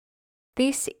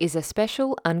This is a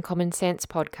special Uncommon Sense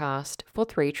podcast for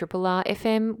 3RRR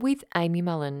FM with Amy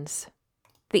Mullins.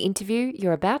 The interview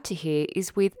you're about to hear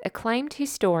is with acclaimed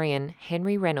historian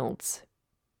Henry Reynolds.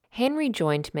 Henry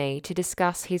joined me to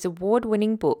discuss his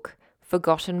award-winning book,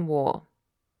 Forgotten War.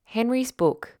 Henry's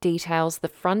book details the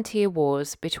frontier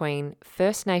wars between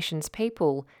First Nations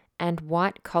people and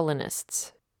white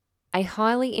colonists. A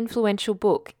highly influential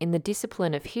book in the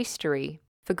discipline of history,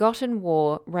 Forgotten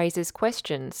War raises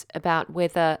questions about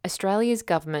whether Australia's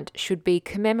government should be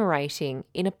commemorating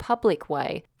in a public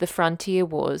way the frontier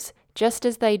wars, just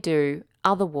as they do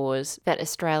other wars that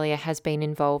Australia has been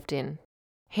involved in.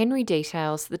 Henry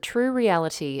details the true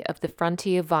reality of the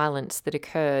frontier violence that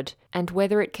occurred and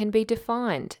whether it can be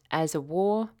defined as a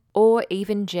war or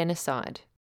even genocide.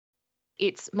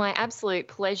 It's my absolute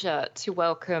pleasure to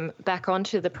welcome back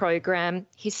onto the program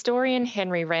historian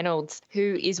Henry Reynolds,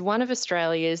 who is one of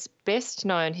Australia's best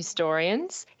known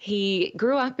historians. He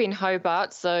grew up in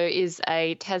Hobart, so is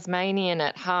a Tasmanian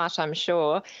at heart, I'm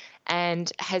sure,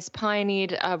 and has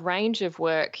pioneered a range of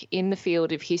work in the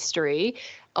field of history,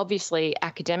 obviously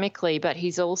academically, but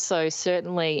he's also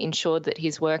certainly ensured that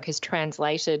his work has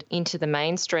translated into the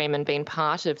mainstream and been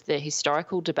part of the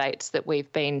historical debates that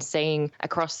we've been seeing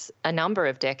across a number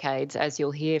of decades, as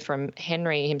you'll hear from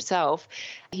Henry himself.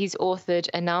 He's authored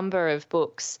a number of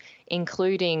books,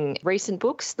 including recent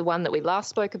books, the one that we last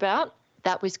spoke about.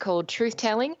 That was called Truth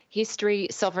Telling, History,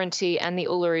 Sovereignty and the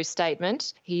Uluru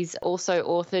Statement. He's also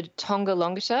authored Tonga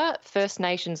Longata, First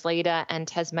Nations Leader and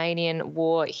Tasmanian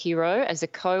War Hero as a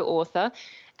co-author.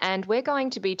 And we're going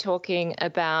to be talking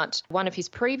about one of his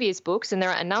previous books, and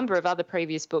there are a number of other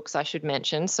previous books I should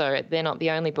mention, so they're not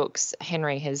the only books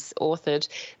Henry has authored.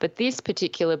 But this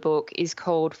particular book is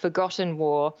called Forgotten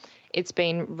War. It's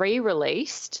been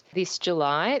re-released this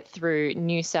July through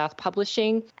New South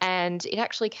Publishing, and it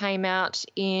actually came out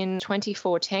in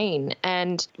 2014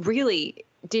 and really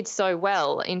did so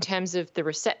well in terms of the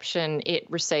reception it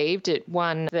received. It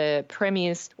won the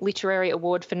Premier's Literary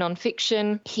Award for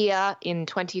Nonfiction here in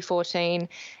 2014,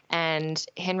 and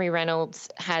Henry Reynolds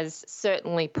has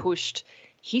certainly pushed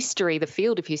history, the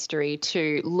field of history,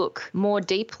 to look more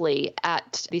deeply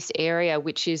at this area,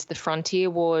 which is the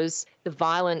frontier wars, the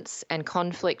violence and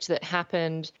conflict that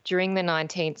happened during the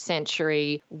 19th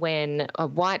century when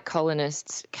white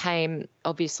colonists came,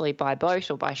 obviously by boat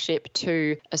or by ship,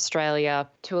 to Australia,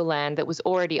 to a land that was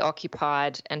already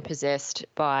occupied and possessed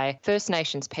by First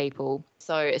Nations people.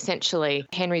 So essentially,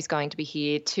 Henry's going to be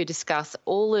here to discuss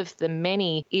all of the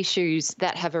many issues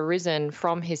that have arisen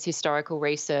from his historical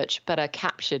research but are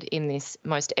captured in this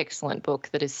most excellent book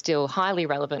that is still highly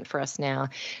relevant for us now.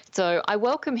 So I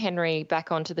welcome Henry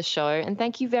back onto the show, and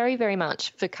thank you very, very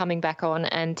much for coming back on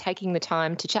and taking the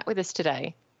time to chat with us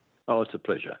today. Oh, it's a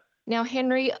pleasure. Now,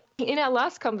 Henry, in our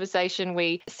last conversation,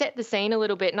 we set the scene a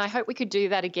little bit, and I hope we could do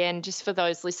that again just for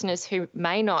those listeners who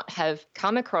may not have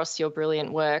come across your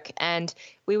brilliant work. And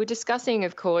we were discussing,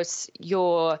 of course,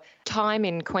 your time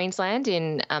in Queensland,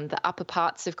 in the upper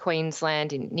parts of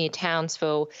Queensland, near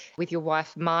Townsville, with your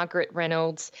wife, Margaret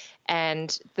Reynolds,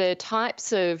 and the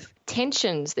types of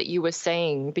tensions that you were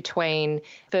seeing between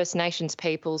First Nations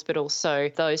peoples, but also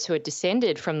those who had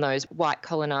descended from those white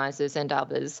colonisers and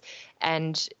others,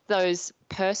 and those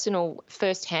personal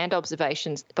first-hand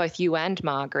observations, both you and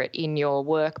Margaret, in your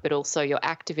work, but also your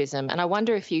activism. And I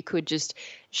wonder if you could just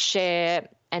share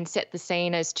and set the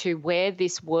scene as to where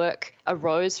this work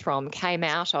arose from, came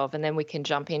out of, and then we can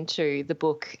jump into the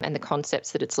book and the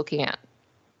concepts that it's looking at.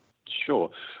 Sure.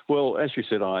 Well, as you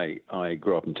said, I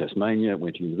grew up in Tasmania,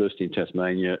 went to university in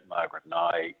Tasmania. Margaret and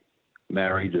I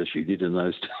married, as you did in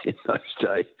those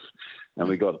days. And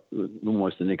we got,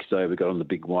 almost the next day, we got on the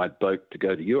big white boat to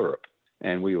go to Europe.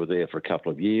 And we were there for a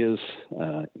couple of years,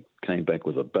 came back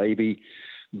with a baby,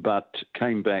 but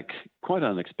came back quite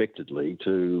unexpectedly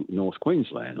to North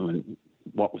Queensland. I mean,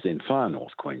 what was then far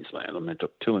North Queensland. I mean, it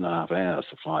took 2.5 hours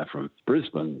to fly from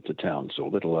Brisbane to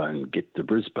Townsville, let alone get to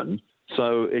Brisbane.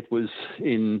 So it was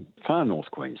in far North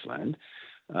Queensland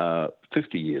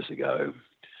 50 years ago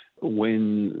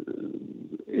when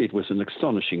it was an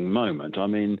astonishing moment. I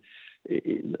mean,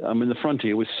 the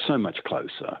frontier was so much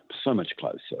closer.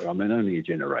 I mean, only a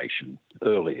generation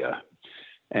earlier.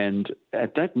 And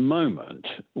at that moment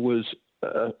was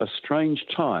a strange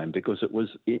time because it was,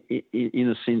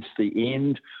 in a sense, the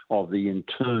end of the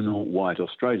internal White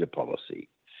Australia policy.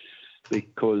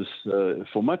 Because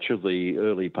for much of the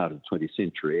early part of the 20th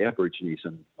century, Aborigines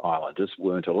and Islanders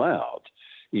weren't allowed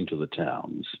into the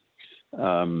towns.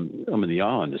 The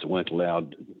Islanders weren't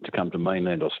allowed to come to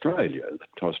mainland Australia, the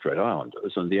Torres Strait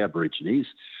Islanders, and the Aborigines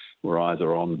were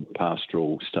either on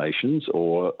pastoral stations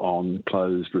or on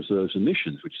closed reserves and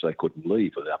missions, which they couldn't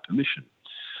leave without permission.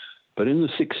 But in the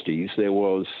 60s, there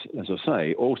was, as I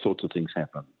say, all sorts of things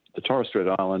happened. The Torres Strait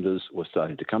Islanders were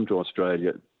starting to come to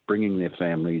Australia, bringing their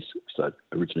families, so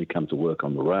originally come to work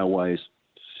on the railways.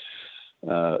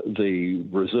 The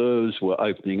reserves were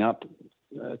opening up.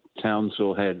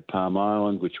 Townsville had Palm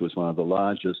Island, which was one of the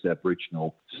largest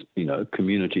Aboriginal,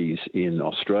 communities in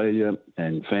Australia,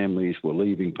 and families were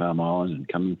leaving Palm Island and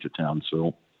coming to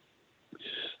Townsville.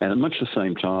 And at much the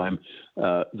same time,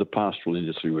 the pastoral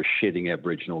industry was shedding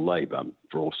Aboriginal labour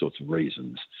for all sorts of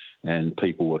reasons, and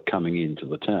people were coming into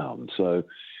the town. So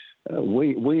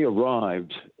we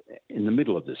arrived in the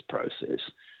middle of this process,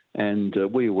 and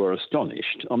we were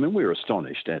astonished. I mean, we were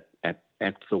astonished at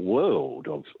the world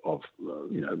of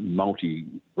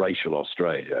multiracial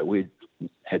Australia. We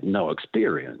had no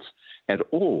experience at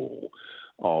all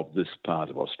of this part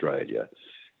of Australia.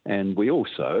 And we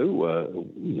also,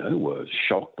 were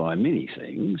shocked by many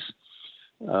things.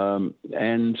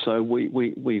 And so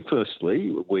we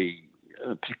firstly,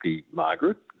 particularly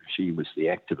Margaret, she was the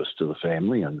activist of the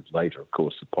family and later, of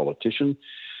course, the politician.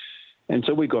 And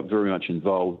so we got very much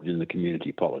involved in the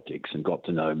community politics and got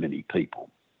to know many people,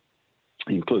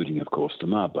 including, of course, the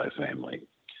Mabo family.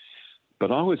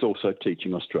 But I was also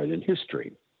teaching Australian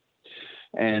history.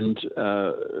 And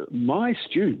my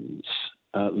students,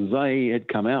 they had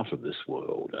come out of this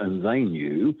world and they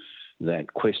knew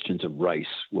that questions of race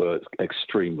were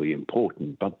extremely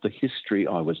important, but the history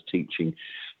I was teaching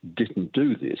didn't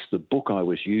do this. The book I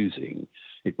was using,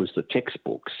 it was the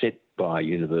textbook set by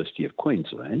University of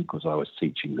Queensland, because I was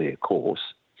teaching their course,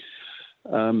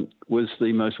 was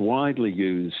the most widely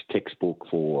used textbook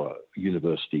for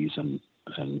universities and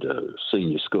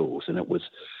senior schools, and it was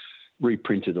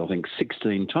reprinted, I think,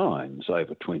 16 times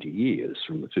over 20 years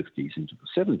from the 50s into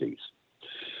the 70s.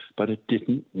 But it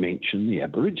didn't mention the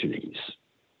Aborigines.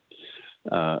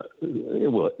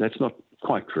 Well, that's not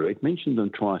quite true. It mentioned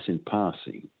them twice in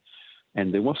passing,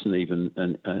 and there wasn't even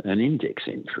an index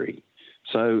entry.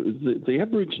 So the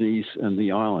Aborigines and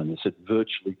the islanders had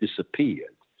virtually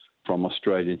disappeared from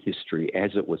Australian history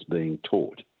as it was being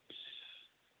taught.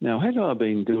 Now, had I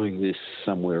been doing this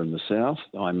somewhere in the south,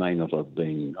 I may not have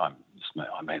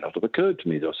occurred to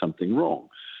me there was something wrong.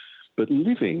 But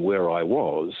living where I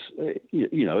was,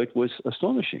 it was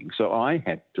astonishing. So I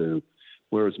had to,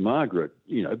 whereas Margaret,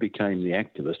 became the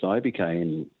activist, I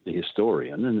became the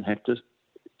historian and had to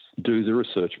do the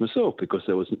research myself, because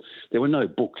there were no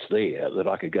books there that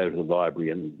I could go to the library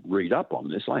and read up on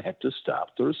this. I had to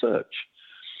start the research.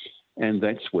 And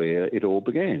that's where it all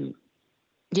began.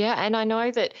 Yeah, and I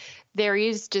know that there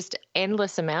is just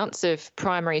endless amounts of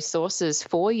primary sources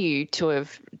for you to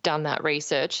have done that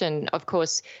research. And of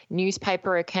course,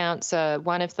 newspaper accounts are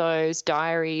one of those,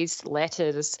 diaries,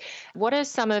 letters. What are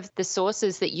some of the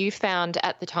sources that you found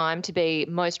at the time to be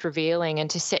most revealing and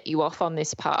to set you off on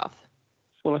this path?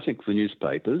 Well, I think the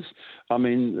newspapers. I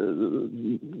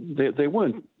mean, there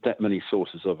weren't that many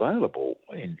sources available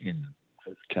in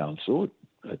Townsville.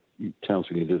 At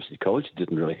Townsville University College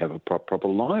didn't really have a proper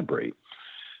library,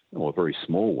 or a very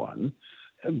small one.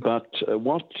 But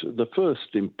what the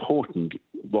first important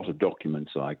lot of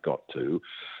documents I got to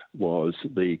was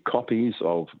the copies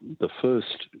of the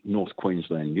first North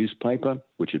Queensland newspaper,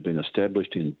 which had been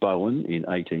established in Bowen in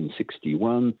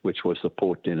 1861, which was the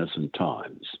Port Denison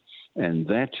Times. And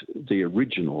that, the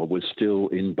original, was still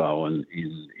in Bowen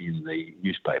in the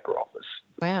newspaper office.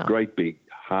 Wow. Great big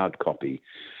hard copy.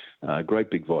 Great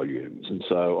big volumes. And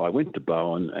so I went to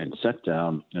Bowen and sat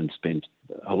down and spent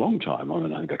a long time,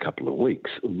 I think a couple of weeks,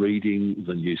 reading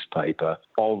the newspaper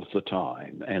of the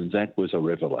time. And that was a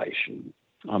revelation.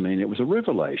 I mean, it was a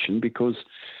revelation because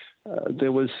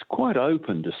there was quite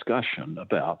open discussion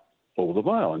about all the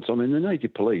violence. I mean, the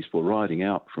native police were riding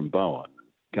out from Bowen,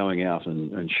 going out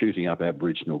and shooting up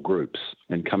Aboriginal groups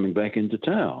and coming back into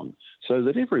town, so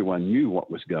that everyone knew what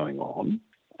was going on.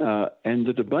 And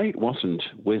the debate wasn't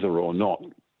whether or not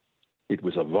it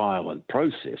was a violent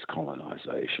process,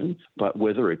 colonisation, but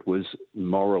whether it was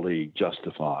morally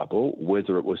justifiable,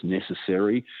 whether it was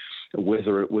necessary,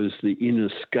 whether it was the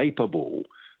inescapable.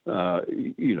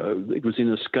 It was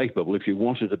inescapable. If you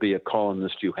wanted to be a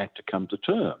colonist, you had to come to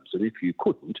terms. And if you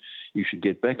couldn't, you should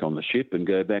get back on the ship and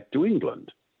go back to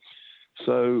England.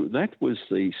 So that was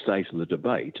the state of the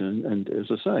debate. And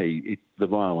as I say, the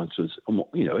violence was,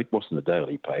 it wasn't a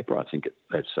daily paper. I think at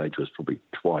that stage it was probably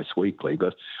twice weekly,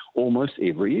 but almost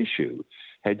every issue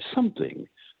had something,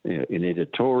 an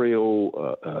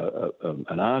editorial,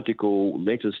 an article,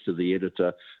 letters to the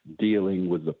editor dealing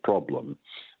with the problem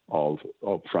of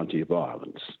frontier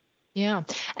violence. Yeah.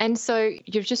 And so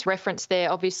you've just referenced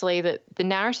there, obviously, that the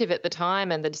narrative at the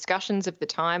time and the discussions of the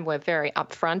time were very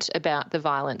upfront about the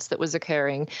violence that was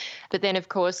occurring. But then, of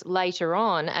course, later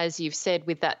on, as you've said,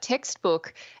 with that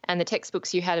textbook and the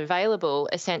textbooks you had available,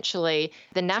 essentially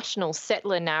the national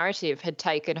settler narrative had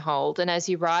taken hold. And as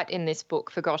you write in this book,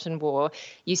 Forgotten War,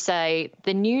 you say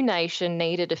the new nation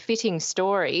needed a fitting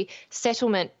story.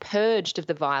 Settlement purged of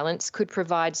the violence could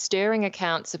provide stirring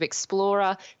accounts of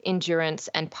explorer, endurance,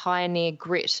 and pioneer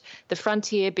grit. The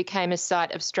frontier became a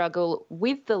site of struggle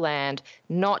with the land,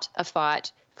 not a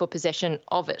fight for possession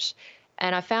of it.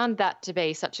 And I found that to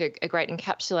be such a great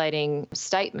encapsulating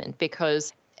statement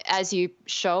because, as you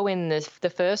show in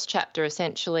the first chapter,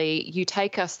 essentially, you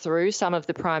take us through some of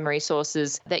the primary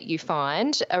sources that you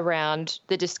find around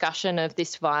the discussion of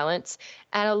this violence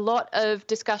and a lot of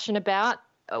discussion about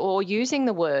or using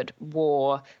the word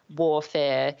war,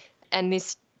 warfare, and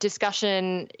this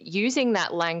discussion using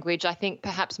that language, I think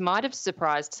perhaps might have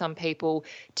surprised some people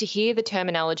to hear the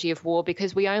terminology of war,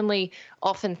 because we only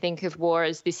often think of war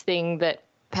as this thing that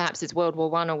perhaps it's World War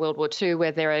One or World War Two,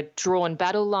 where there are drawn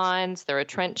battle lines, there are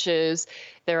trenches,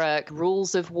 there are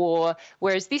rules of war,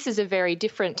 whereas this is a very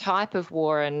different type of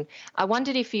war. And I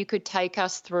wondered if you could take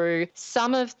us through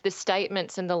some of the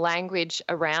statements and the language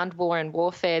around war and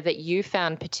warfare that you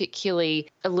found particularly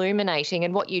illuminating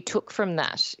and what you took from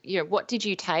that. You know, what did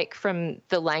you take from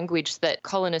the language that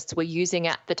colonists were using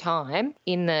at the time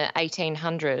in the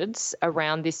 1800s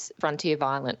around this frontier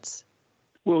violence?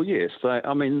 Well, yes,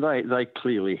 they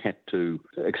clearly had to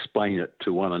explain it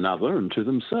to one another and to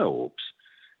themselves.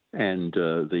 And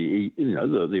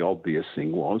the obvious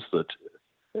thing was that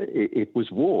it was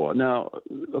war. Now,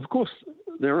 of course,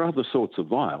 there are other sorts of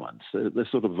violence. There's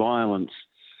sort of violence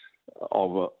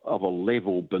of a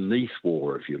level beneath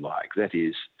war, if you like. That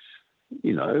is,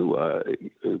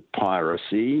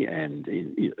 piracy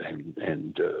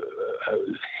and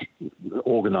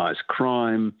organised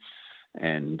crime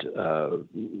and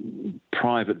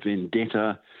private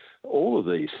vendetta, all of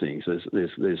these things.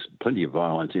 There's plenty of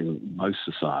violence in most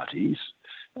societies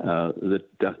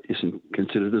that isn't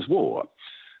considered as war.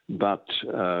 But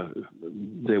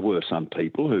there were some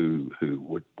people who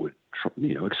would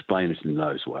explain it in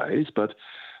those ways. But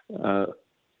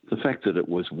the fact that it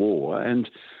was war, and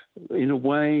in a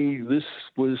way, this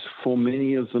was for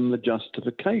many of them the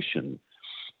justification.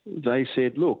 They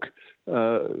said, look,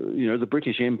 the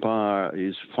British Empire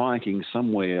is fighting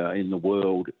somewhere in the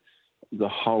world the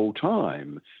whole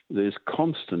time. There's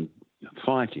constant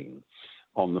fighting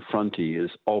on the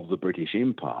frontiers of the British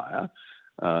Empire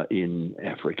in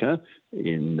Africa,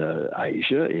 in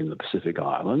Asia, in the Pacific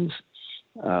Islands.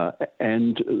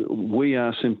 And we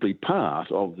are simply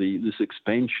part of this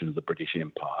expansion of the British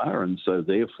Empire, and so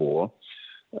therefore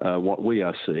what we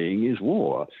are seeing is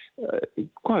war.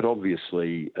 Quite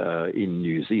obviously in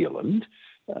New Zealand,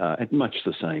 at much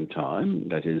the same time,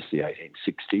 that is the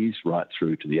 1860s right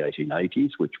through to the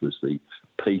 1880s, which was the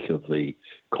peak of the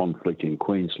conflict in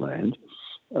Queensland,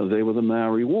 there were the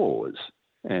Maori Wars.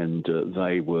 And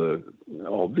they were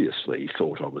obviously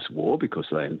thought of as war because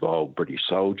they involved British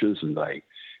soldiers and they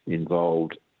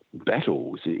involved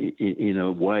battles in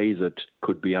a way that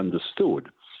could be understood.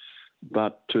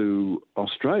 But to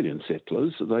Australian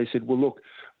settlers, they said, well, look,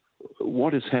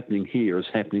 what is happening here is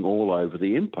happening all over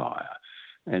the empire.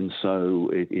 And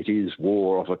so it is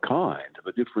war of a kind, of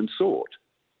a different sort.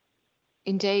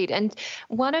 Indeed. And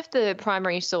one of the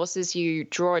primary sources you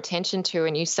draw attention to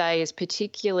and you say is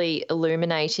particularly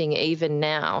illuminating even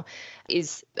now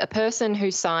is a person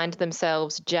who signed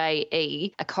themselves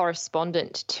J.E., a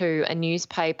correspondent to a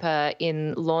newspaper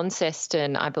in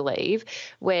Launceston, I believe,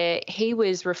 where he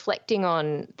was reflecting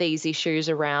on these issues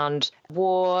around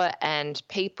war and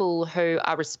people who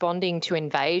are responding to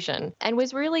invasion and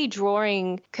was really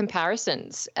drawing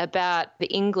comparisons about the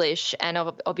English and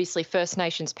obviously First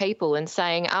Nations people and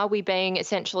saying, are we being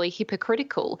essentially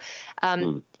hypocritical?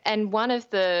 And one of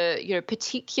the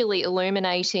particularly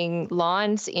illuminating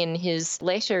lines in his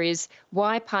letter is,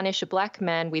 why punish a black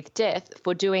man with death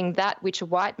for doing that which a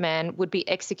white man would be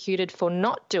executed for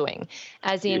not doing,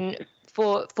 as in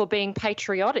for being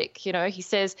patriotic? He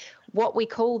says what we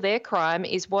call their crime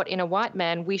is what in a white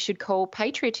man we should call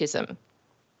patriotism.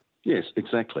 Yes,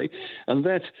 exactly. And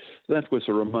that was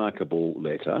a remarkable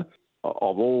letter.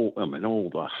 Of all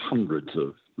the hundreds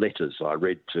of letters I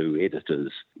read to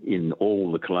editors in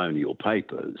all the colonial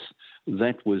papers,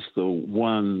 that was the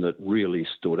one that really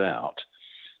stood out,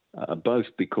 both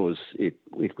because it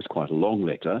was quite a long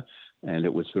letter and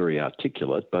it was very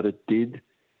articulate, but it did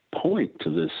point to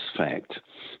this fact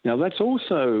Now, that's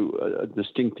also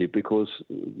distinctive because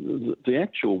the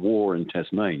actual war in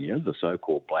Tasmania, the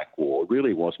so-called Black War,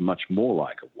 really was much more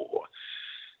like a war.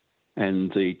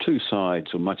 And the two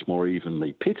sides were much more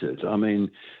evenly pitted. I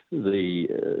mean,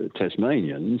 the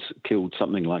Tasmanians killed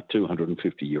something like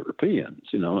 250 Europeans,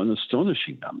 an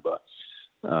astonishing number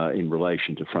in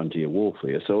relation to frontier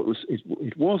warfare. So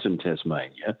it was in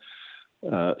Tasmania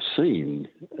seen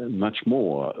much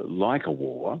more like a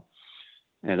war.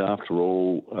 And after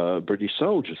all, British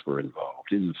soldiers were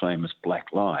involved. In the famous Black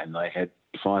Line, they had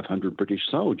 500 British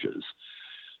soldiers.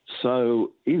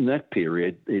 So in that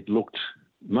period, it looked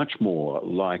much more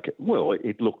like,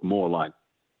 it looked more like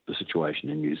the situation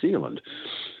in New Zealand.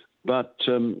 But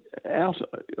out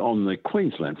on the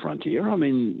Queensland frontier, I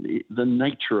mean, the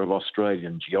nature of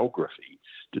Australian geography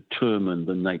determined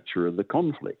the nature of the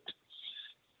conflict.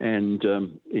 And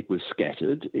it was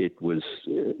scattered, it was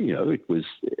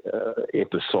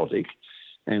episodic,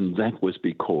 and that was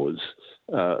because,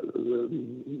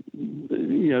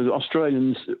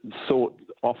 Australians thought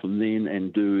often then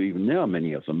and do even now,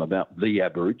 many of them, about the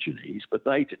Aborigines, but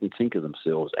they didn't think of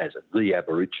themselves as the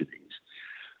Aborigines.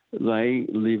 They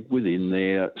lived within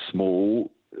their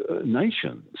small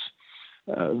nations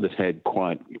that had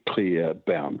quite clear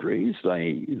boundaries.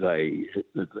 They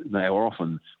were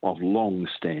often of long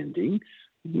standing,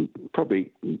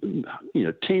 probably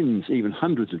tens, even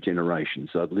hundreds of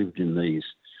generations. They'd lived in these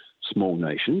small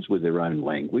nations with their own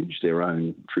language, their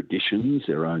own traditions,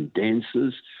 their own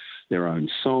dances, their own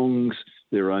songs,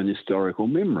 their own historical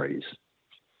memories,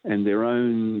 and their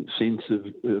own sense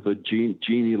of a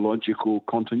genealogical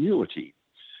continuity.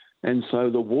 And so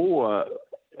the war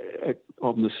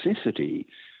of necessity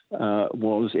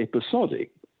was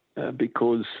episodic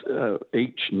because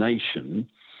each nation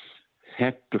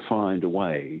had to find a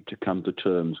way to come to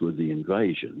terms with the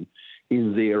invasion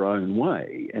in their own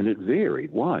way, and it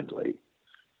varied widely.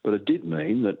 But it did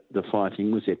mean that the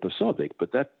fighting was episodic,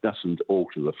 but that doesn't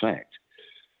alter the fact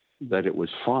that it was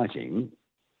fighting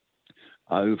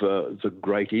over the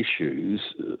great issues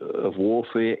of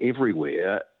warfare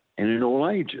everywhere and in all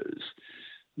ages.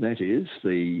 That is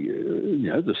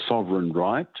the sovereign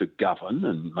right to govern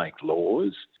and make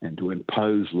laws and to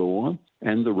impose law,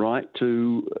 and the right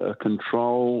to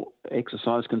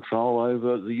exercise control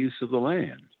over the use of the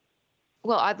land.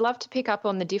 Well, I'd love to pick up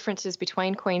on the differences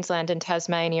between Queensland and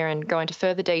Tasmania and go into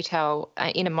further detail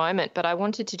in a moment, but I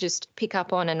wanted to just pick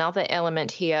up on another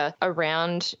element here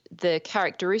around the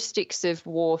characteristics of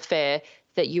warfare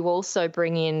that you also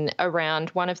bring in around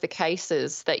one of the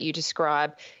cases that you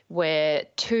describe where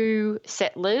two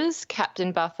settlers,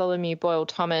 Captain Bartholomew Boyle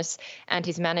Thomas and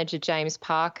his manager James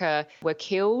Parker, were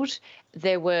killed.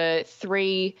 There were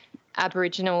 3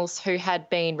 Aboriginals who had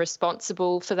been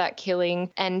responsible for that killing.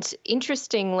 And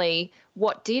interestingly,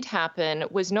 what did happen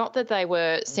was not that they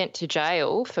were sent to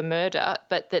jail for murder,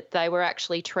 but that they were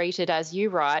actually treated, as you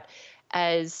write,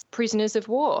 as prisoners of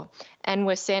war and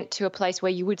were sent to a place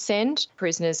where you would send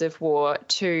prisoners of war,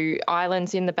 to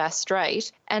islands in the Bass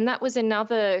Strait. And that was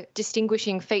another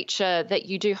distinguishing feature that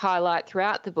you do highlight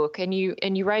throughout the book. And you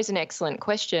raise an excellent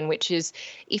question, which is,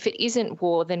 if it isn't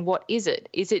war, then what is it?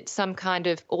 Is it some kind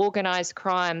of organised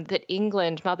crime that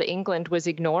Mother England, was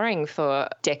ignoring for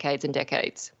decades and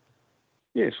decades?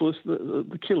 Yes, well,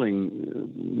 the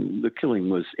killing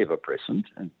was ever present,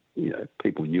 and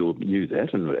people knew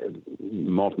that, and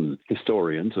modern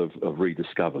historians have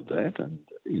rediscovered that, and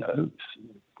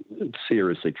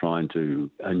seriously trying to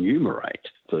enumerate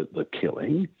the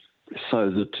killing,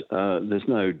 so that there's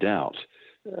no doubt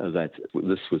that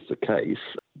this was the case.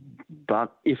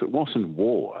 But if it wasn't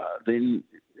war, then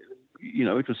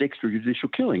it was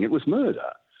extrajudicial killing. It was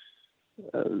murder.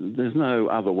 There's no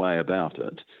other way about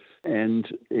it. And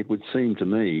it would seem to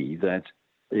me that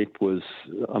war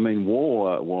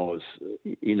was,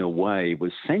 in a way,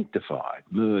 was sanctified.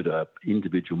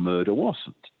 Individual murder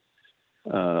wasn't.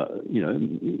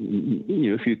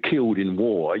 If you killed in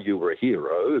war, you were a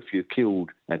hero. If you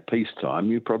killed at peacetime,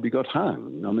 you probably got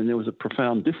hung. There was a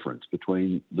profound difference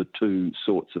between the two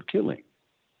sorts of killing.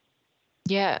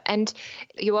 Yeah, and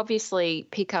you obviously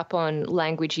pick up on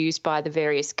language used by the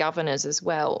various governors as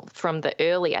well from the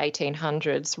early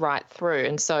 1800s right through.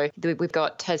 And so we've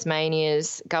got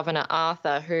Tasmania's Governor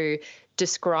Arthur, who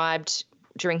described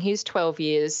during his 12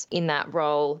 years in that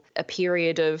role a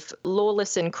period of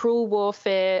lawless and cruel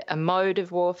warfare, a mode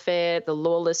of warfare, the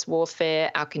lawless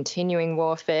warfare, our continuing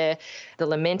warfare, the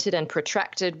lamented and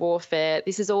protracted warfare.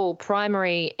 This is all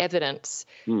primary evidence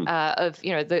of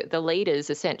the leaders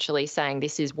essentially saying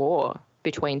this is war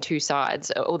between two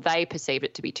sides, or they perceive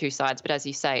it to be two sides. But as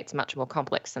you say, it's much more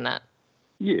complex than that.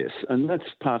 Yes, and that's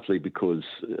partly because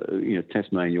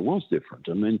Tasmania was different.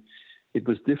 I mean, it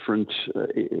was different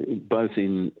both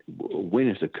in when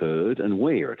it occurred and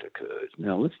where it occurred.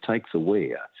 Now let's take the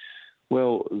where.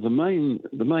 Well, the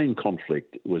main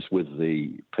conflict was with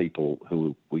the people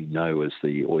who we know as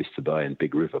the Oyster Bay and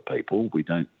Big River people. We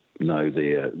don't know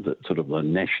the sort of the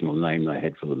national name they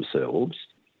had for themselves,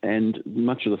 and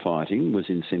much of the fighting was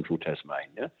in central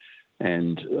Tasmania.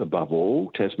 And above all,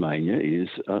 Tasmania is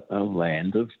a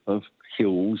land of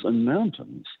hills and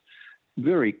mountains,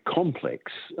 very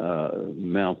complex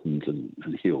mountains and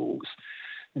hills,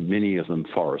 and many of them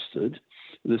forested.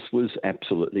 This was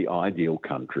absolutely ideal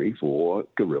country for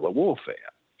guerrilla warfare.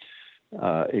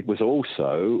 It was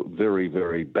also very,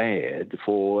 very bad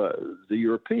for the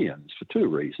Europeans for two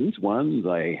reasons. One,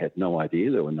 they had no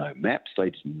idea, there were no maps, they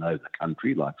didn't know the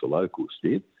country like the locals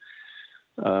did.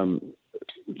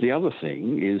 The other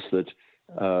thing is that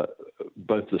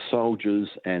both the soldiers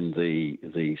and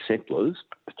the settlers,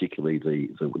 particularly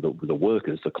the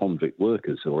workers, the convict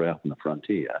workers who were out in the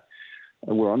frontier,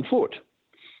 were on foot.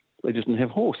 They didn't have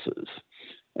horses.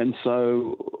 And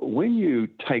so when you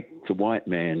take the white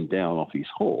man down off his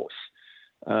horse,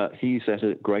 he's at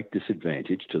a great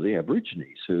disadvantage to the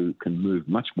Aborigines, who can move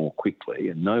much more quickly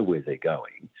and know where they're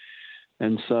going.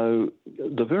 And so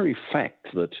the very fact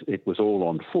that it was all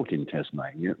on foot in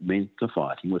Tasmania meant the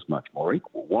fighting was much more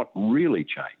equal. What really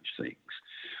changed things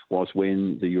was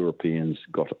when the Europeans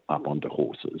got up onto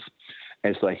horses,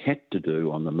 as they had to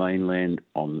do on the mainland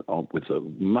with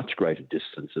much greater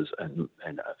distances and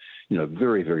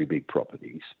very, very big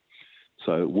properties.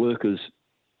 So workers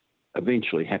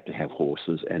eventually had to have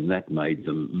horses, and that made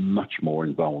them much more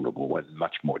invulnerable and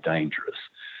much more dangerous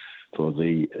for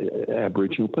the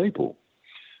Aboriginal people.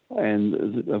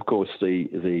 And of course,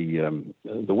 the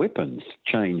weapons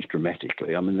changed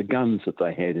dramatically. I mean, the guns that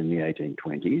they had in the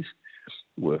 1820s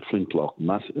were flintlock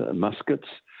muskets.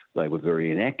 They were very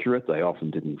inaccurate. They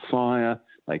often didn't fire.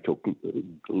 They took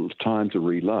time to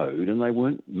reload, and they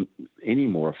weren't any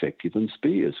more effective than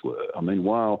spears were. I mean,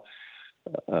 while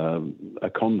a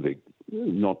convict,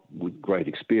 not with great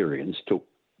experience, took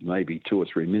maybe 2 or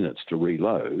 3 minutes to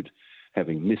reload,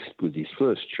 having missed with his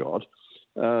first shot,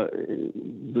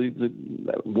 the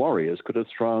warriors could have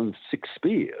thrown 6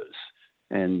 spears,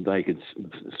 and they could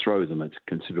throw them at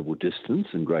considerable distance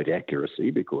and great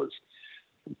accuracy because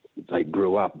they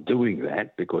grew up doing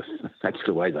that, because that's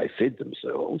the way they fed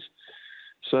themselves.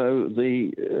 So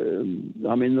the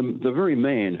very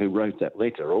man who wrote that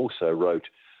letter also wrote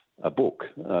a book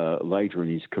later in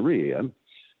his career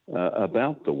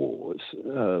about the wars,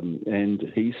 and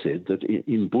he said that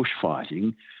in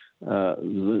bushfighting,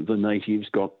 the natives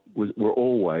were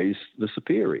always the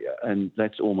superior, and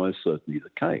that's almost certainly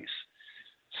the case.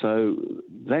 So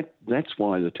that's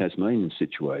why the Tasmanian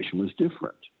situation was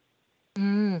different.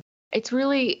 It's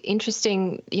really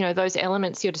interesting, those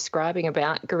elements you're describing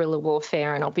about guerrilla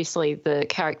warfare, and obviously the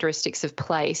characteristics of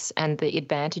place and the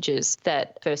advantages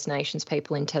that First Nations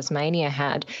people in Tasmania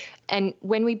had. And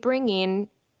when we bring in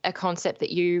a concept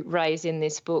that you raise in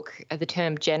this book, the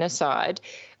term genocide,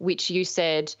 which you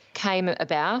said came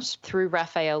about through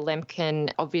Raphael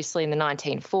Lemkin, obviously in the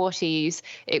 1940s.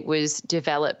 It was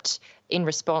developed in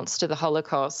response to the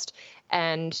Holocaust.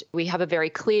 And we have a very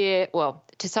clear, well,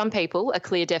 to some people, a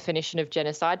clear definition of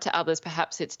genocide. To others,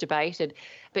 perhaps it's debated.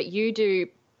 But you do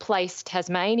place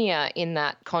Tasmania in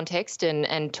that context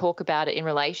and talk about it in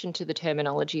relation to the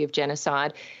terminology of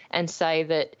genocide, and say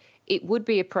that it would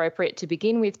be appropriate to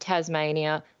begin with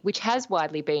Tasmania, which has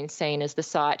widely been seen as the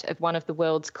site of one of the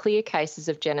world's clear cases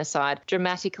of genocide,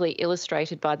 dramatically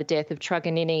illustrated by the death of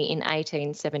Truganini in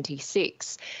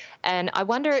 1876. And I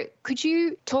wonder, could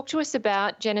you talk to us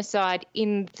about genocide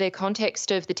in the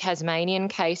context of the Tasmanian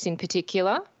case in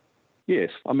particular?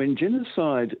 Yes. I mean,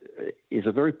 genocide is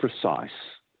a very precise,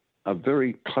 a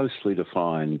very closely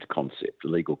defined concept, a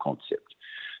legal concept.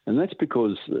 And that's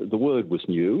because the word was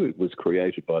new. It was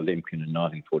created by Lemkin in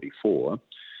 1944.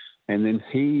 And then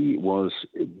he was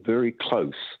very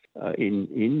close in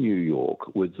New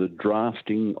York with the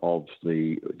drafting of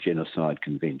the Genocide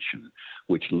Convention,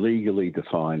 which legally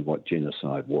defined what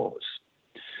genocide was.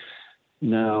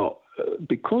 Now,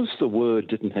 because the word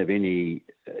didn't have any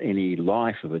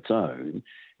life of its own,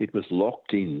 it was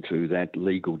locked into that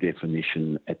legal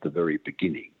definition at the very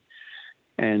beginning.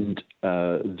 And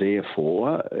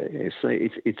therefore,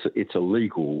 it's a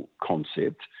legal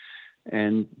concept,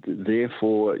 and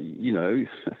therefore, you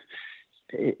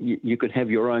could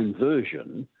have your own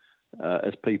version,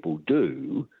 as people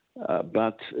do,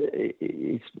 but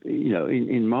it's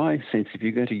in my sense, if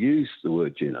you're going to use the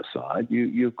word genocide,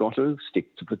 you've got to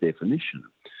stick to the definition.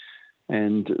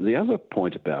 And the other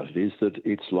point about it is that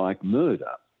it's like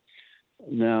murder.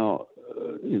 Now,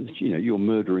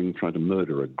 you're trying to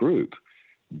murder a group,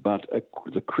 but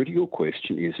the critical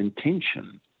question is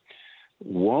intention.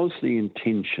 Was the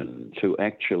intention to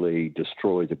actually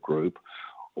destroy the group,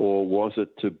 or was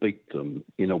it to beat them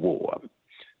in a war?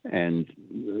 And,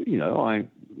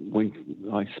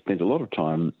 I spent a lot of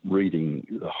time reading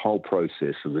the whole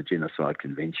process of the Genocide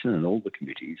Convention and all the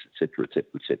committees, et cetera,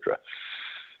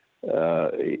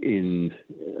 in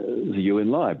the UN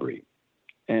Library.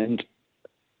 And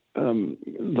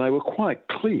they were quite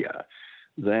clear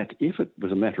that if it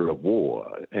was a matter of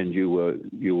war and you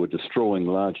were destroying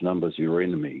large numbers of your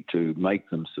enemy to make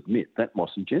them submit, that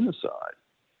wasn't genocide.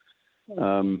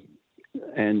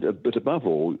 But above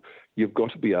all, you've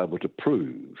got to be able to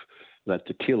prove that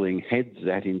the killing had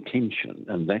that intention,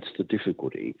 and that's the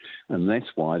difficulty. And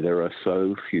that's why there are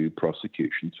so few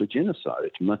prosecutions for genocide.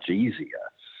 It's much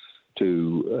easier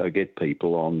to get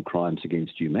people on crimes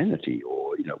against humanity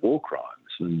or war crimes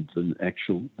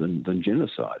than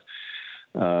genocide,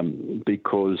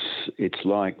 because it's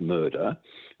like murder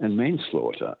and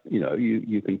manslaughter.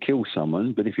 You can kill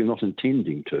someone, but if you're not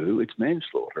intending to, it's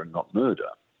manslaughter and not murder.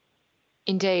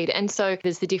 Indeed. And so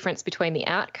there's the difference between the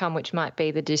outcome, which might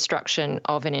be the destruction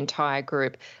of an entire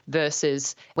group,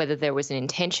 versus whether there was an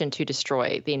intention to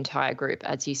destroy the entire group,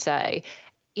 as you say.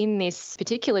 In this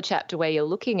particular chapter where you're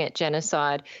looking at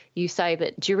genocide, you say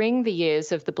that during the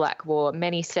years of the Black War,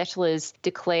 many settlers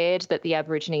declared that the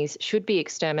Aborigines should be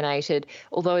exterminated,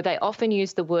 although they often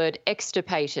used the word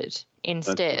extirpated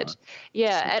instead. Right.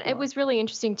 Yeah, and it was really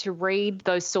interesting to read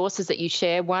those sources that you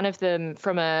share. One of them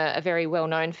from a very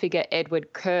well-known figure,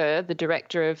 Edward Kerr, the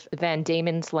director of the Van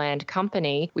Diemen's Land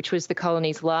Company, which was the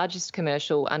colony's largest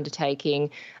commercial undertaking,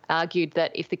 argued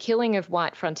that if the killing of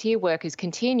white frontier workers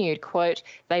continued, quote,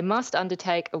 they must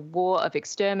undertake a war of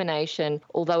extermination,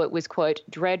 although it was, quote,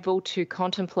 dreadful to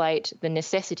contemplate the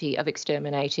necessity of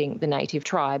exterminating the native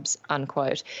tribes,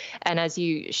 unquote. And as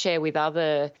you share with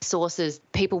other sources,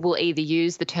 people will either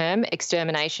use the term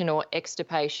extermination or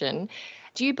extirpation.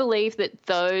 Do you believe that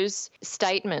those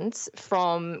statements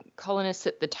from colonists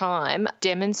at the time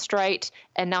demonstrate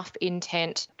enough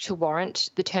intent to warrant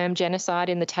the term genocide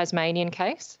in the Tasmanian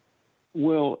case?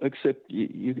 Well, except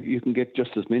you can get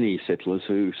just as many settlers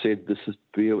who said this is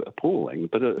appalling.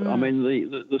 But I mean,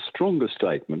 the strongest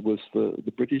statement was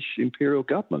the British Imperial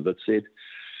government that said,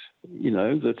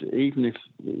 that even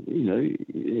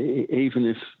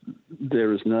if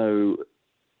there is no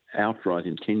outright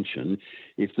intention,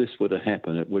 if this were to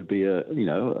happen, it would be a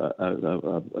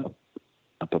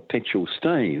perpetual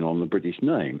stain on the British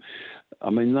name. I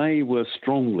mean, they were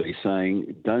strongly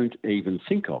saying, don't even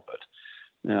think of it.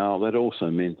 Now, that also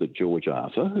meant that George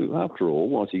Arthur, who, after all,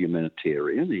 was a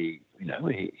humanitarian, he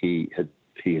had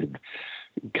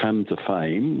come to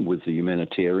fame with the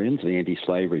humanitarians, the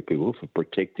anti-slavery people, for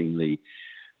protecting the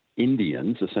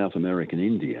Indians, the South American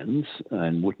Indians,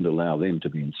 and wouldn't allow them to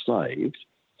be enslaved.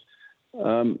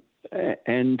 There's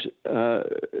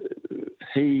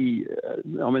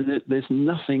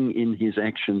nothing in his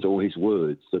actions or his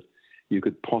words that you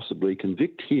could possibly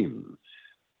convict him.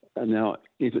 Now,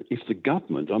 if the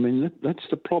government, that's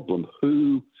the problem.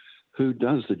 Who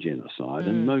does the genocide?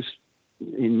 And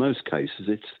in most cases,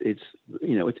 it's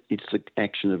the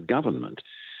action of government.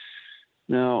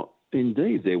 Now,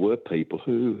 indeed, there were people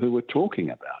who were talking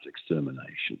about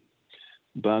extermination,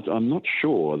 but I'm not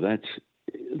sure that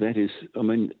is.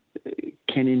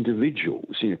 Can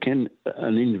individuals, can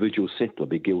an individual settler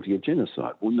be guilty of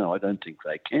genocide? Well, no, I don't think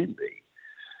they can be.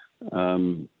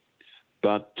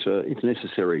 But it's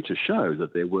necessary to show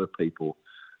that there were people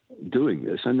doing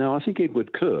this. And now I think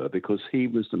Edward Kerr, because he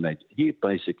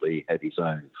basically had his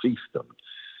own fiefdom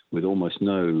with almost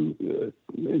no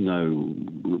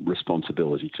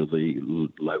responsibility to the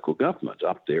local government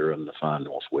up there in the far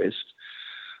northwest.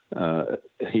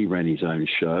 He ran his own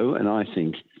show, and I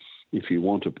think if you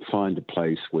want to find a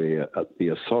place where the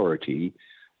authority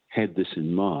had this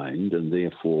in mind and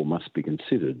therefore must be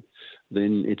considered,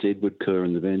 then it's Edward Kerr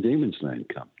and the Van Diemen's Land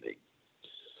Company.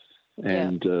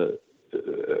 And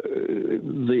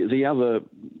the other,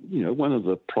 one of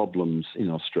the problems in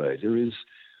Australia is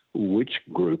which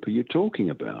group are you talking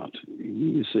about?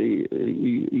 You see,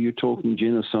 you're talking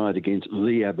genocide against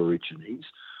the Aborigines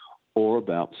or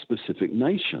about specific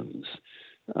nations.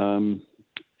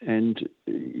 And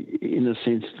in a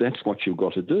sense, that's what you've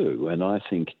got to do. And I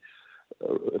think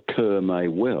Kerr may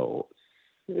well,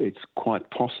 it's quite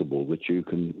possible that you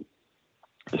can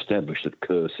establish that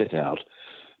Kerr set out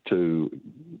to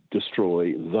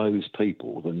destroy those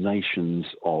people, the nations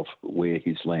of where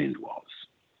his land was.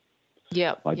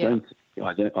 Yeah, I don't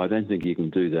I don't think you can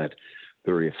do that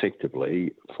very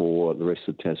effectively for the rest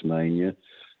of Tasmania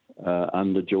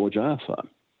under George Arthur.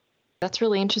 That's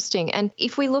really interesting. And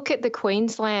if we look at the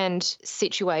Queensland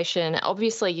situation,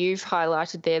 obviously you've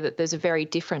highlighted there that there's a very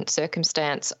different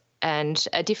circumstance and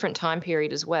a different time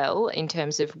period as well in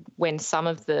terms of when some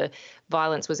of the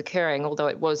violence was occurring, although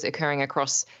it was occurring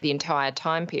across the entire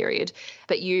time period.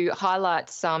 But you highlight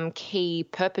some key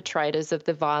perpetrators of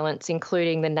the violence,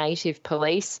 including the Native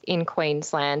Police in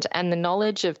Queensland and the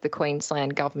knowledge of the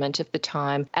Queensland government of the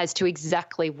time as to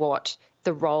exactly what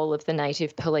the role of the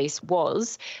Native Police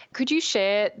was. Could you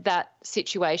share that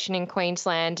situation in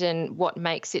Queensland and what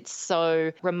makes it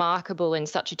so remarkable in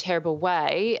such a terrible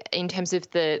way in terms of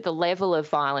the level of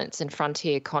violence and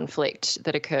frontier conflict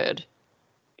that occurred?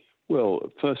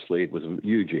 Well, firstly, it was a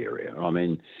huge area. I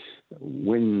mean,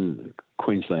 when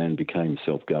Queensland became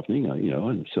self-governing,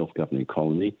 a self-governing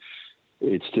colony,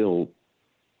 it still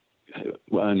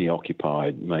only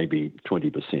occupied maybe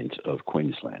 20% of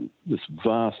Queensland. This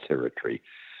vast territory,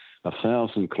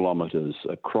 1,000 kilometres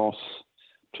across,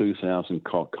 2,000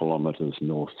 kilometres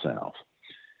north-south.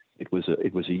 It was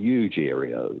a huge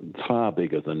area, far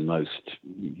bigger than most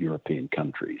European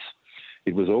countries.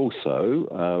 It was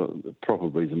also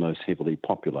probably the most heavily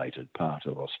populated part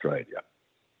of Australia.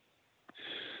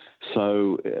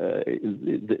 So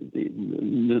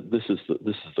this is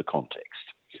the context.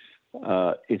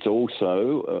 It's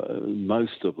also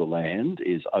most of the land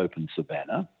is open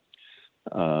savanna.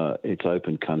 It's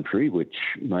open country, which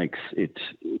makes it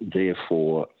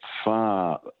therefore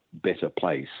far better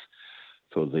place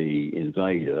for the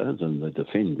invader than the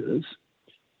defenders.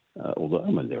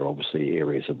 Although there are obviously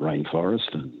areas of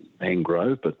rainforest and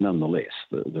mangrove, but nonetheless,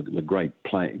 the great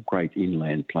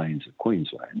inland plains of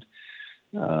Queensland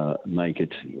make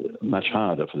it much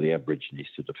harder for the Aborigines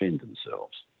to defend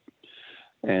themselves.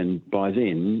 And by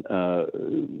then,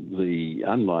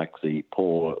 unlike the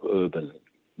poor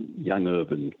young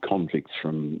urban convicts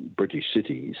from British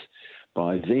cities,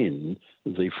 by then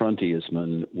the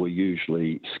frontiersmen were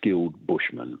usually skilled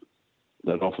bushmen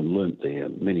that often learnt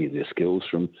many of their skills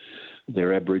from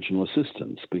their Aboriginal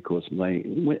assistants, because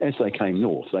as they came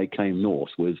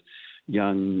north with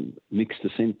young mixed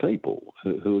descent people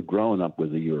who had grown up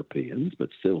with the Europeans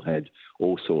but still had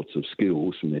all sorts of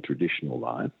skills from their traditional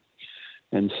life.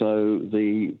 And so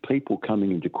the people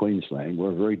coming into Queensland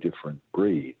were a very different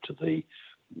breed to the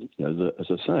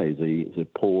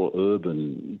poor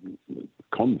urban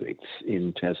convicts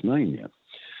in Tasmania.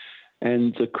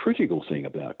 And the critical thing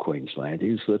about Queensland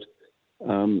is that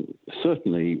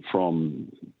certainly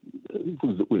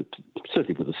with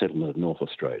the settlement of North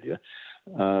Australia,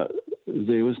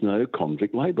 there was no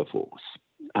convict labour force,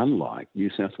 unlike New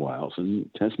South Wales and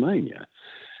Tasmania.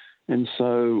 And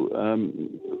so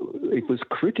it was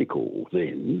critical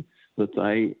then that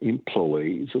they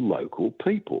employ the local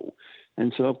people.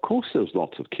 And so, of course, there was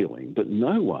lots of killing, but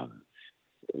no one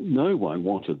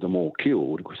wanted them all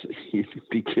killed, because you'd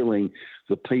be killing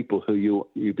the people who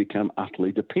you become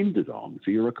utterly dependent on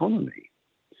for your economy.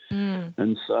 Mm.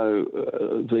 And so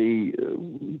very,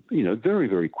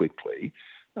 very quickly,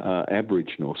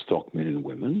 Aboriginal stockmen and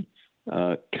women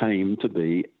came to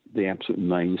be the absolute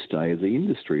mainstay of the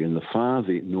industry. And the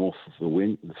farther north you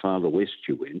went, the farther west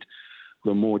you went,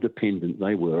 the more dependent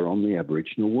they were on the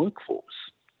Aboriginal workforce.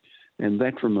 And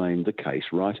that remained the case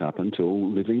right up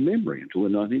until living memory, until the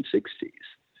 1960s,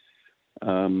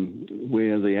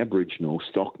 where the Aboriginal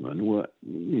stockmen were,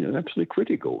 absolutely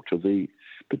critical to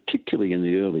particularly in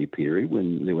the early period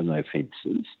when there were no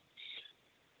fences.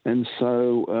 And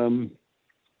so,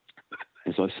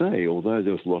 as I say, although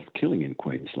there was a lot of killing in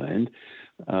Queensland,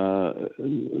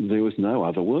 there was no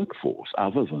other workforce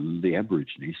other than the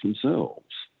Aborigines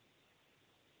themselves.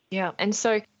 Yeah. And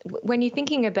so when you're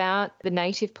thinking about the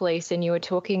Native Police and you were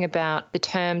talking about the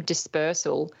term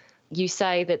dispersal, you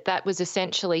say that was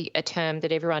essentially a term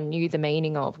that everyone knew the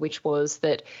meaning of, which was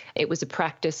that it was a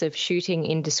practice of shooting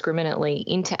indiscriminately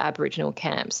into Aboriginal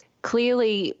camps.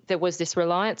 Clearly, there was this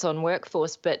reliance on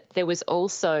workforce, but there was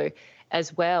also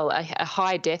as well a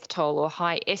high death toll or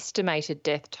high estimated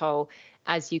death toll,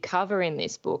 as you cover in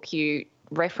this book. You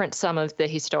reference some of the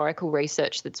historical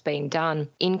research that's been done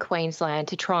in Queensland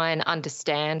to try and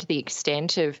understand the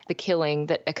extent of the killing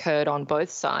that occurred on both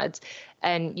sides.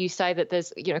 And you say that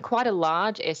there's, quite a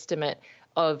large estimate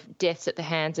of deaths at the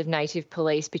hands of Native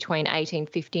police between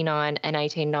 1859 and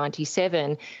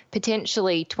 1897,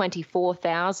 potentially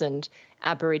 24,000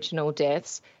 Aboriginal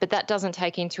deaths, but that doesn't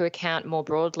take into account more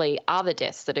broadly other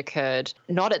deaths that occurred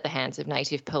not at the hands of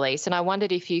Native police. And I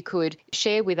wondered if you could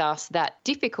share with us that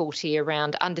difficulty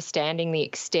around understanding the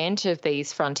extent of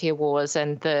these frontier wars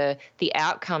and the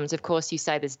outcomes. Of course, you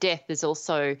say there's death, there's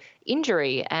also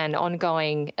injury and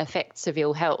ongoing effects of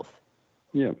ill health.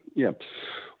 Yeah.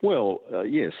 Well,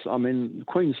 yes. I mean,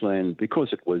 Queensland,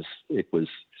 because it was.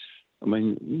 I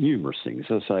mean, numerous things.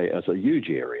 As I say, as a huge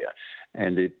area,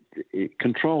 and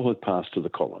control had passed to the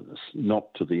colonists,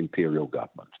 not to the imperial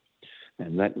government,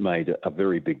 and that made a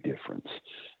very big difference.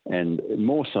 And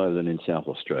more so than in South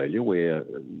Australia, where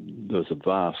there's a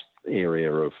vast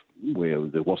area of where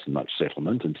there wasn't much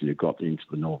settlement until you got into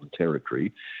the Northern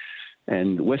Territory,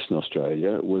 and Western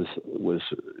Australia was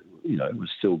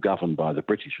still governed by the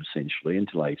British essentially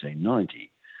until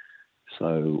 1890.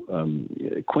 So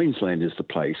Queensland is the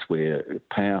place where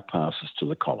power passes to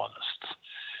the colonists,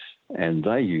 and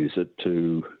they use it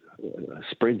to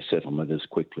spread settlement as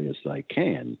quickly as they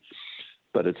can.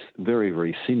 But it's very,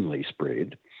 very thinly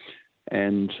spread,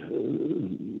 and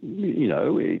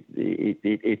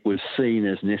it was seen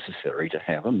as necessary to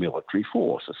have a military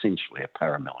force, essentially a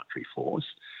paramilitary force,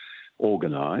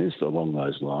 organised along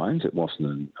those lines. It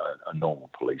wasn't a normal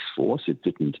police force. It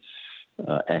didn't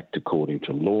act according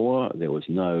to law. There was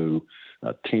no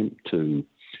attempt to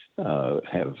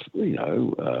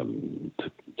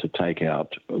to take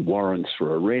out warrants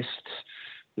for arrests.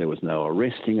 There was no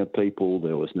arresting of people.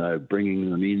 There was no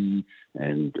bringing them in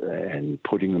and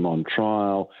putting them on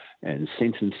trial and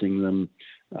sentencing them.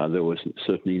 There was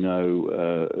certainly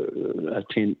no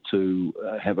attempt to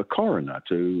have a coroner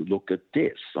to look at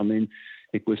deaths. I mean,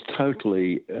 it was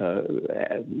totally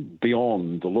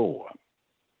beyond the law.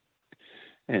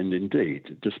 And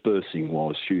indeed, dispersing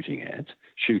was shooting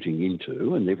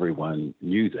into, and everyone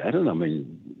knew that. And I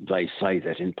mean, they say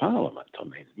that in Parliament. I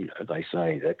mean, they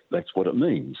say that that's what it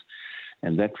means.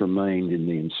 And that remained in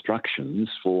the instructions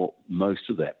for most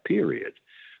of that period.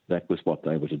 That was what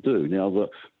they were to do. Now, the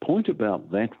point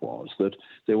about that was that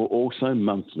there were also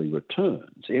monthly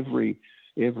returns. Every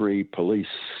police,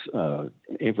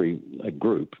 every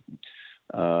group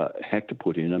had to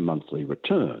put in a monthly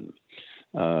return,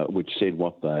 which said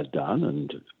what they had done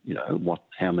and,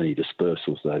 how many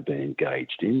dispersals they'd been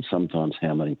engaged in, sometimes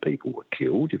how many people were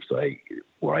killed if they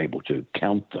were able to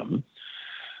count them.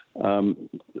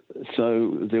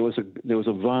 So there was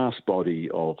a vast body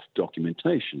of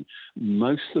documentation,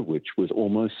 most of which was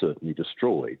almost certainly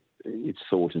destroyed. It's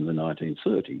thought in the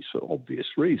 1930s for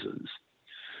obvious reasons.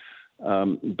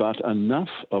 But enough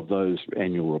of those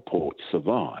annual reports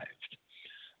survived.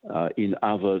 In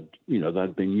other,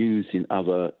 they'd been used in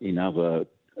other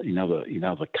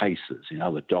cases, in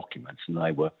other documents, and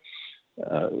they were,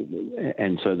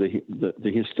 and so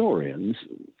the historians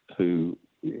who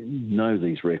know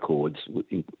these records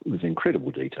with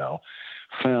incredible detail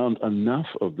found enough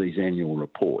of these annual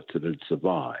reports that had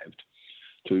survived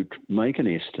to make an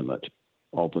estimate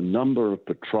of the number of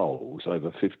patrols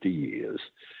over 50 years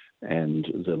and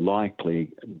the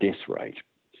likely death rate.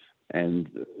 And,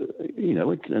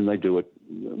 and they do it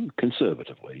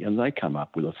conservatively, and they come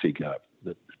up with a figure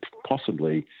that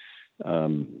possibly,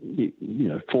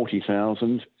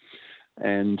 40,000.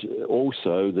 And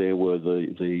also there were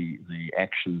the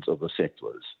actions of the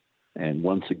settlers. And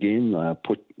once again,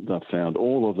 they found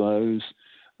all of those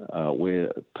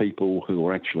where people who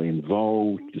were actually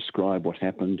involved describe what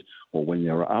happened, or when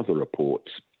there are other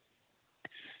reports.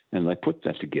 And they put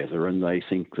that together, and they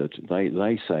think that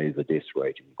they say the death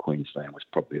rate in Queensland was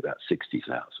probably about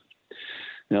 60,000.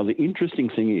 Now, the interesting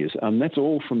thing is, and that's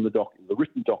all from the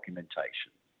written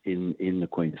documentation in the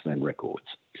Queensland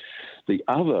records. The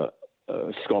other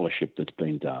scholarship that's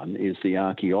been done is the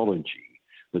archaeology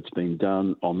that's been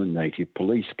done on the native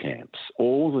police camps.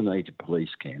 All the native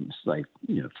police camps, they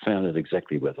found out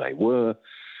exactly where they were.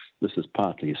 This is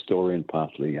partly historian,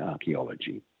 partly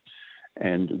archaeology.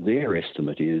 And their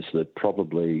estimate is that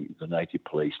probably the native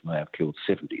police may have killed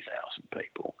 70,000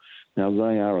 people. Now,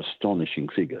 they are astonishing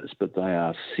figures, but they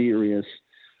are serious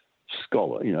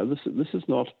scholar. This is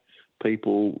not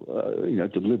people,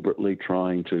 deliberately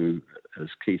trying to, as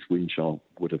Keith Winchell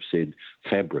would have said,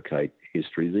 fabricate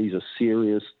history. These are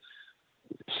serious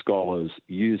scholars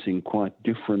using quite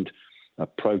different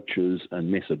approaches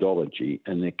and methodology,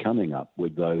 and they're coming up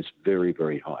with those very,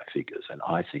 very high figures. And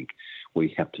I think we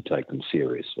have to take them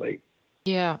seriously.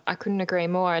 Yeah, I couldn't agree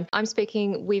more. And I'm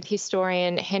speaking with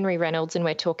historian Henry Reynolds, and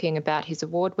we're talking about his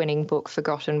award-winning book,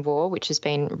 Forgotten War, which has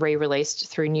been re-released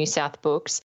through New South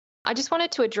Books. I just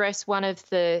wanted to address one of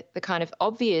the kind of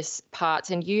obvious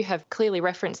parts, and you have clearly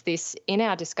referenced this in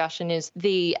our discussion, is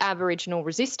the Aboriginal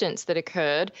resistance that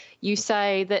occurred. You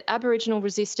say that Aboriginal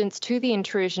resistance to the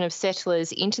intrusion of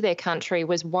settlers into their country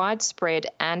was widespread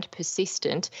and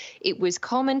persistent. It was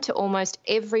common to almost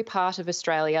every part of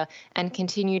Australia and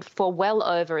continued for well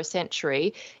over a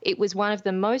century. It was one of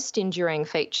the most enduring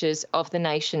features of the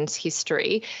nation's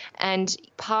history. And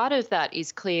part of that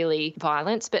is clearly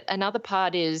violence, but another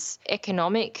part is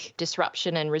economic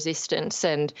disruption and resistance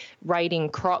and raiding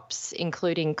crops,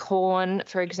 including corn,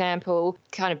 for example,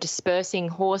 kind of dispersing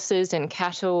horses and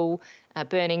cattle,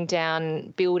 burning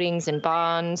down buildings and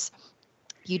barns.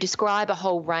 You describe a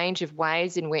whole range of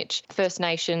ways in which First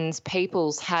Nations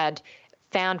peoples had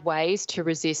found ways to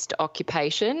resist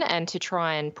occupation and to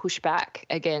try and push back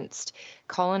against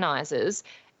colonisers.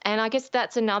 And I guess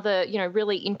that's another,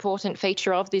 really important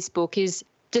feature of this book is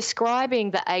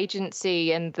describing the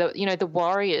agency and the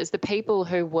warriors, the people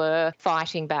who were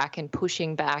fighting back and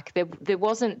pushing back. There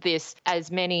wasn't this,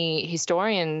 as many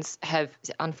historians have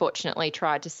unfortunately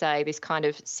tried to say, this kind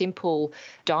of simple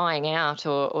dying out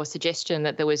or suggestion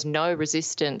that there was no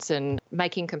resistance, and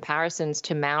making comparisons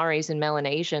to Maoris and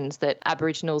Melanesians, that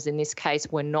Aboriginals in this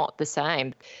case were not the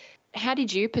same. How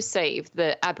did you perceive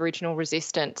the Aboriginal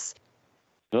resistance?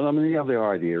 Well, I mean, the other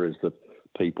idea is that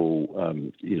people,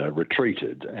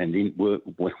 retreated and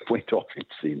went off into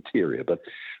the interior, but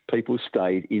people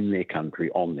stayed in their country,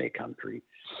 on their country,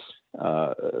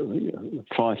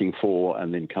 fighting for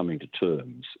and then coming to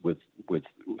terms with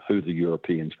who the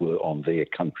Europeans were on their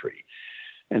country.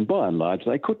 And by and large,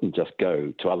 they couldn't just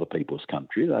go to other people's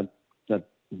country. That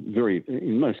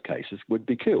in most cases, would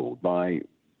be killed by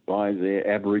their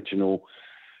Aboriginal.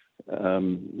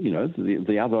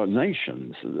 The other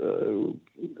nations,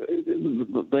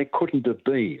 they couldn't have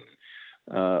been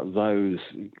those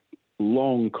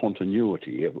long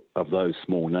continuity of those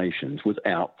small nations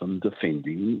without them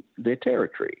defending their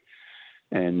territory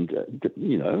and,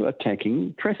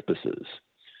 attacking trespassers.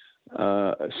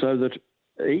 So that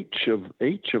each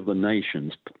of the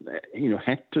nations,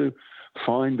 had to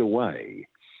find a way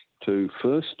to,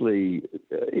 firstly,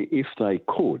 if they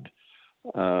could,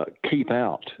 keep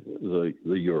out the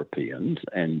Europeans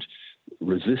and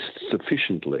resist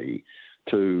sufficiently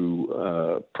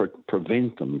to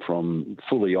prevent them from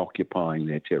fully occupying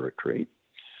their territory,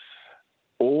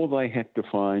 or they had to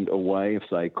find a way, if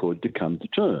they could, to come to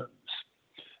terms.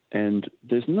 And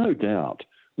there's no doubt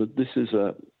that this is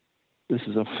a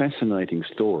fascinating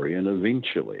story, and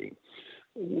eventually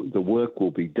the work will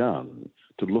be done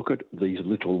to look at these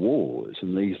little wars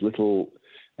and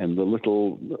the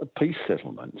little peace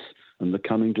settlements and the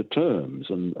coming to terms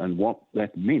and what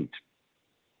that meant.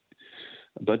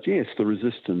 But yes, the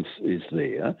resistance is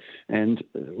there, and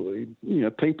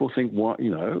people think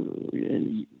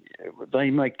they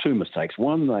make two mistakes.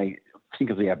 One, they think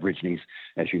of the Aborigines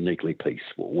as uniquely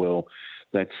peaceful. Well,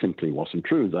 that simply wasn't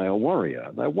true. They're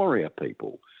warrior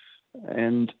people,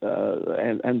 and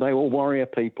they were warrior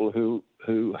people who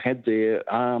had their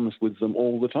arms with them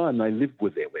all the time. They lived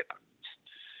with their weapons.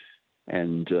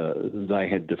 And they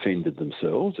had defended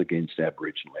themselves against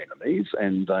Aboriginal enemies,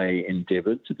 and they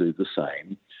endeavoured to do the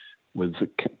same with the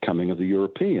coming of the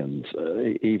Europeans.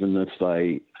 Even if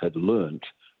they had learnt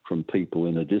from people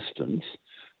in a distance,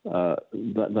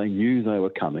 that they knew they were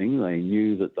coming, they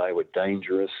knew that they were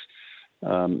dangerous.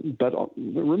 But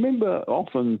remember,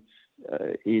 often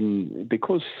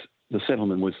because the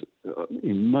settlement was,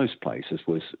 in most places,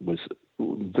 was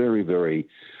very, very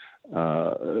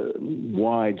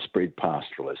widespread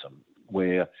pastoralism,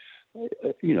 where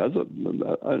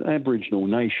an Aboriginal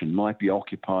nation might be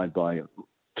occupied by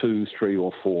 2, 3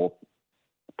 or 4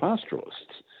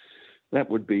 pastoralists. That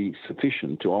would be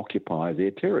sufficient to occupy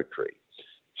their territory.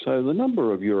 So the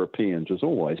number of Europeans was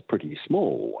always pretty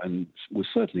small and was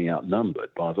certainly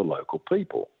outnumbered by the local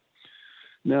people.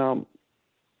 Now,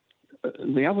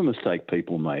 the other mistake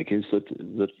people make is that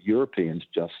Europeans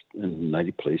and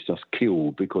native police just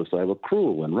killed because they were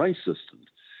cruel and racist and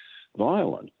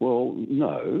violent. Well,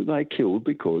 no, they killed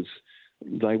because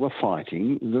they were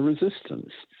fighting the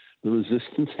resistance. The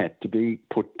resistance had to be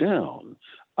put down.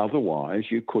 Otherwise,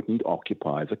 you couldn't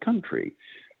occupy the country.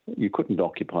 You couldn't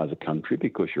occupy the country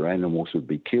because your animals would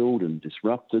be killed and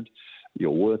disrupted.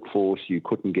 Your workforce, you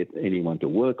couldn't get anyone to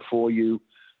work for you.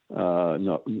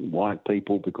 Not white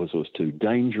people, because it was too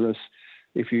dangerous.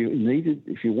 If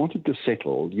you wanted to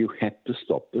settle, you had to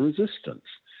stop the resistance.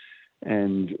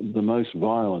 And the most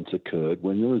violence occurred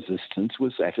when the resistance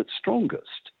was at its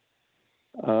strongest.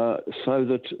 So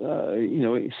that,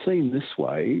 seen this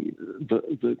way,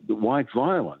 the white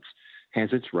violence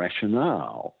has its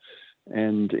rationale.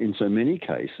 And in so many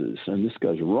cases, and this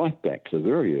goes right back to the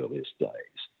very earliest days,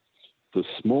 the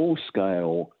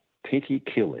small-scale petty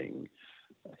killing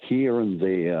here and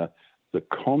there, the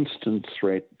constant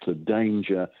threat, the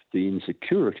danger, the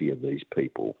insecurity of these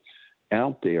people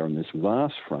out there in this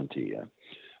vast frontier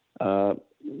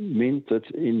meant that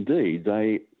indeed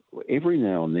every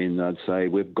now and then they'd say,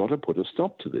 we've got to put a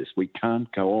stop to this. We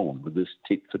can't go on with this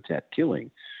tit-for-tat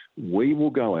killing. We will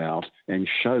go out and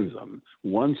show them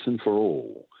once and for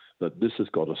all that this has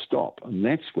got to stop. And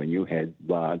that's when you had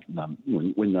large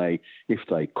when they, if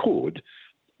they could,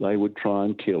 they would try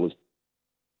and kill as.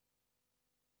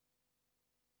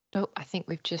 Oh, I think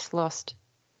we've just lost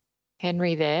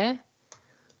Henry there.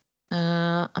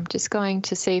 I'm just going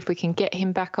to see if we can get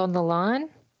him back on the line.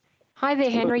 Hi there,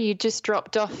 Henry. You just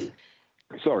dropped off.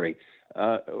 Sorry.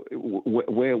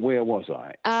 Where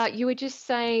was I? You were just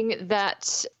saying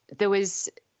that there was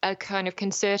a kind of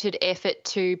concerted effort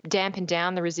to dampen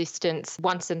down the resistance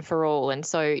once and for all. And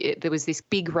so there was this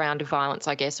big round of violence,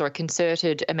 I guess, or a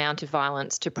concerted amount of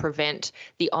violence to prevent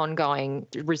the ongoing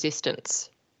resistance.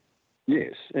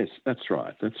 Yes, that's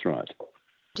right.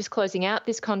 Just closing out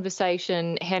this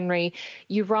conversation, Henry,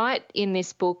 you write in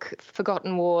this book,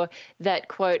 Forgotten War, that,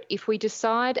 quote, if we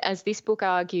decide, as this book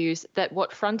argues, that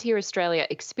what Frontier Australia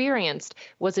experienced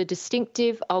was a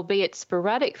distinctive, albeit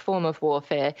sporadic form of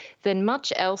warfare, then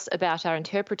much else about our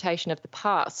interpretation of the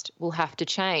past will have to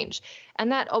change.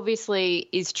 And that obviously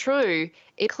is true.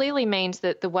 It clearly means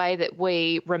that the way that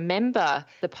we remember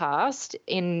the past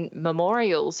in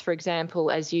memorials, for example,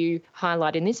 as you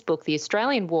highlight in this book, the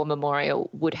Australian War Memorial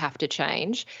would have to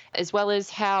change, as well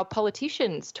as how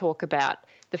politicians talk about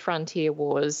the frontier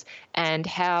wars and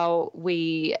how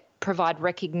we provide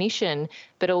recognition,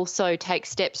 but also take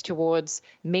steps towards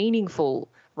meaningful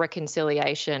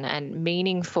reconciliation and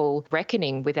meaningful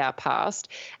reckoning with our past.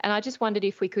 And I just wondered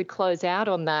if we could close out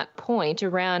on that point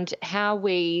around how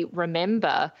we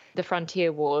remember the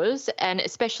frontier wars and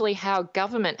especially how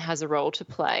government has a role to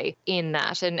play in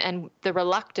that and the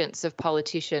reluctance of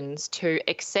politicians to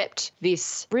accept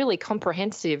this really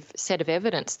comprehensive set of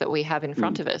evidence that we have in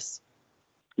front of us.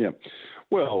 Yeah.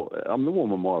 Well, the War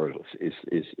Memorial is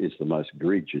the most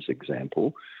egregious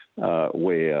example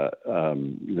where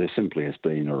there simply has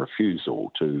been a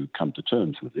refusal to come to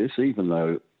terms with this, even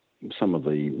though some of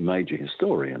the major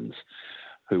historians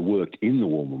who worked in the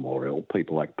War Memorial,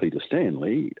 people like Peter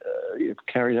Stanley, have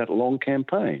carried out long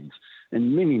campaigns,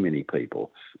 and many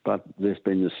people. But there's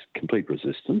been this complete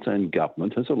resistance, and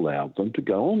government has allowed them to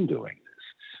go on doing this.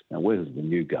 Now, where's the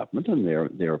new government? And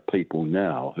there are people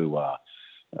now who are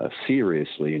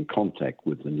seriously in contact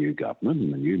with the new government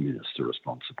and the new minister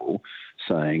responsible,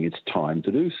 saying it's time to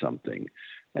do something.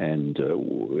 And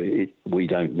we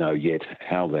don't know yet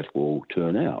how that will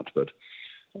turn out, but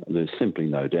there's simply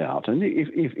no doubt. And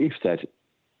if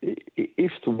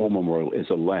the War Memorial is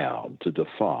allowed to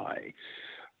defy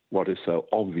what is so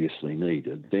obviously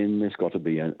needed, then there's got to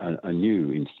be a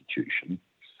new institution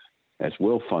as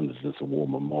well funded as the War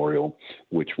Memorial,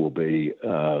 which will be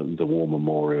the War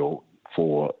Memorial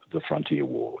for the frontier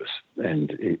wars,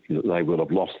 and they will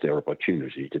have lost their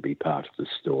opportunity to be part of the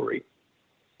story.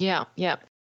 Yeah.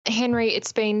 Henry,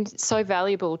 it's been so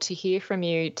valuable to hear from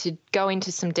you, to go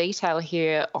into some detail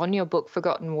here on your book,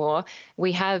 Forgotten War.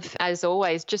 We have, as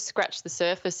always, just scratched the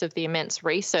surface of the immense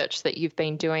research that you've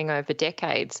been doing over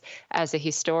decades as a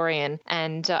historian.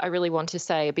 And I really want to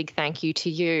say a big thank you to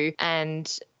you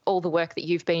and all the work that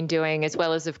you've been doing, as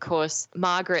well as, of course,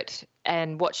 Margaret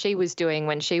and what she was doing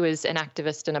when she was an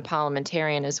activist and a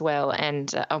parliamentarian as well.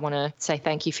 And I want to say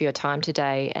thank you for your time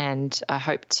today, and I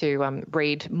hope to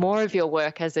read more of your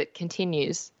work as it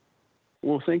continues.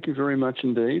 Well, thank you very much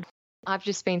indeed. I've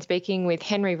just been speaking with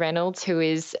Henry Reynolds, who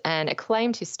is an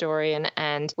acclaimed historian,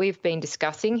 and we've been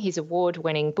discussing his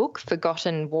award-winning book,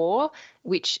 Forgotten War,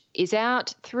 which is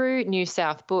out through New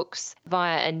South Books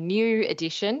via a new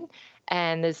edition.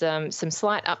 And there's some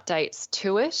slight updates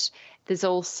to it. There's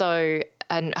also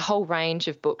a whole range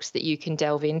of books that you can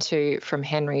delve into from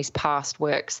Henry's past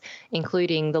works,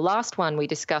 including the last one we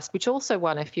discussed, which also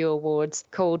won a few awards,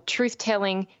 called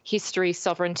Truth-Telling, History,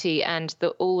 Sovereignty and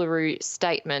the Uluru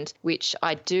Statement, which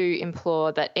I do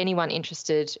implore that anyone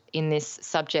interested in this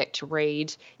subject to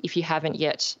read if you haven't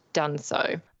yet done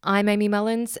so. I'm Amy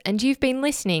Mullins, and you've been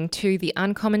listening to the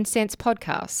Uncommon Sense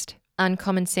podcast.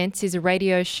 Uncommon Sense is a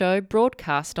radio show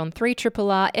broadcast on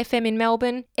 3RRR FM in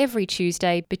Melbourne every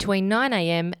Tuesday between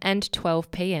 9am and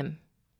 12pm.